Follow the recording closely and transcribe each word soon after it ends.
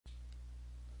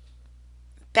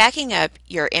Backing up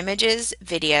your images,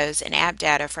 videos, and app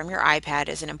data from your iPad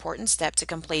is an important step to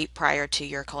complete prior to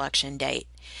your collection date.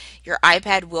 Your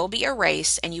iPad will be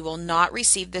erased and you will not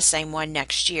receive the same one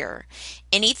next year.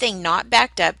 Anything not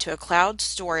backed up to a cloud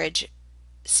storage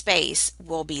space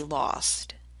will be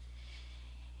lost.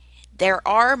 There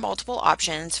are multiple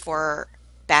options for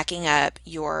backing up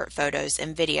your photos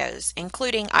and videos,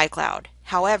 including iCloud.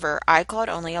 However, iCloud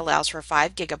only allows for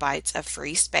 5 gigabytes of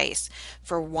free space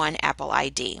for one Apple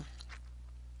ID.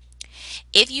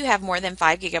 If you have more than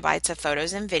 5 gigabytes of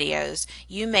photos and videos,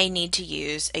 you may need to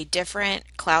use a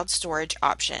different cloud storage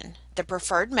option. The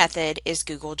preferred method is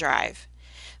Google Drive.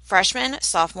 Freshmen,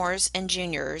 sophomores, and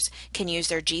juniors can use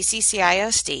their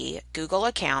GCCISD Google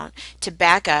account to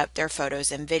back up their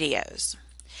photos and videos.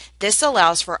 This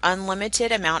allows for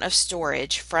unlimited amount of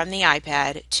storage from the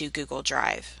iPad to Google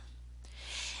Drive.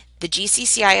 The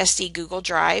GCCISD Google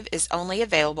Drive is only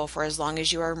available for as long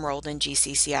as you are enrolled in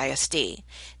GCCISD.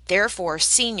 Therefore,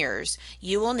 seniors,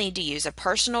 you will need to use a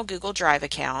personal Google Drive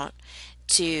account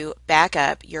to back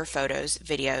up your photos,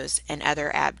 videos, and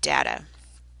other app data.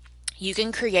 You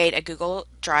can create a Google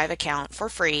Drive account for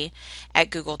free at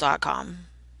google.com.